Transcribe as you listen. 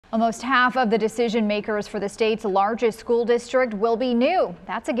Almost half of the decision makers for the state's largest school district will be new.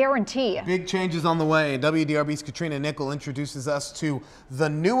 That's a guarantee. Big changes on the way. WDRB's Katrina Nickel introduces us to the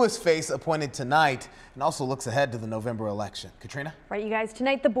newest face appointed tonight and also looks ahead to the November election. Katrina? Right, you guys,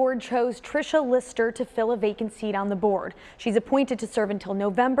 tonight the board chose Tricia Lister to fill a vacant seat on the board. She's appointed to serve until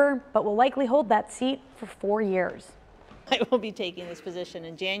November, but will likely hold that seat for 4 years. I will be taking this position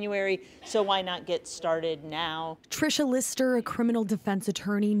in January, so why not get started now? Tricia Lister, a criminal defense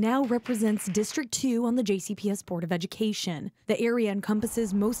attorney, now represents District 2 on the JCPS Board of Education. The area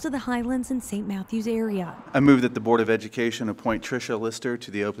encompasses most of the Highlands and St. Matthews area. I move that the Board of Education appoint Tricia Lister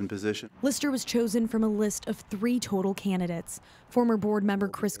to the open position. Lister was chosen from a list of 3 total candidates. Former board member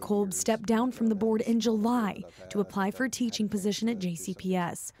Chris Kolb stepped down from the board in July to apply for a teaching position at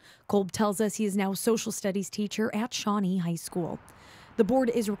JCPS. Kolb tells us he is now a social studies teacher at Shawnee High School. The board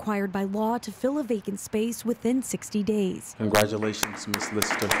is required by law to fill a vacant space within 60 days. Congratulations, Ms.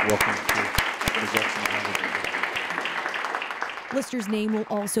 Lister. Welcome to the Jefferson County. Lister's name will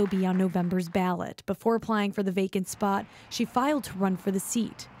also be on November's ballot. Before applying for the vacant spot, she filed to run for the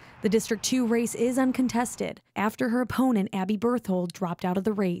seat. The District 2 race is uncontested after her opponent, Abby Berthold, dropped out of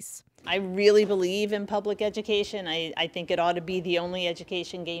the race. I really believe in public education. I think it ought to be the only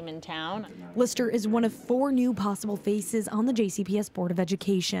education game in town. Lister is one of 4 new possible faces on the JCPS Board of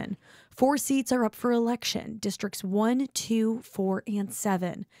Education. 4 seats are up for election, Districts 1, 2, 4, and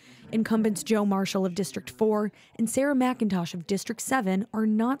 7. Incumbents Joe Marshall of District 4 and Sarah McIntosh of District 7 are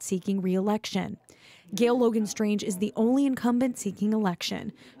not seeking re-election. Gail Logan Strange is the only incumbent seeking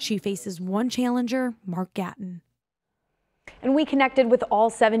election. She faces one challenger, Mark Gatton. And we connected with all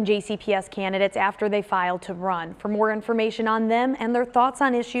 7 JCPS candidates after they filed to run. For more information on them and their thoughts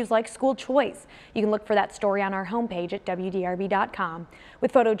on issues like school choice, you can look for that story on our homepage at WDRB.com.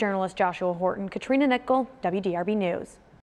 With photojournalist Joshua Horton, Katrina Nickel, WDRB News.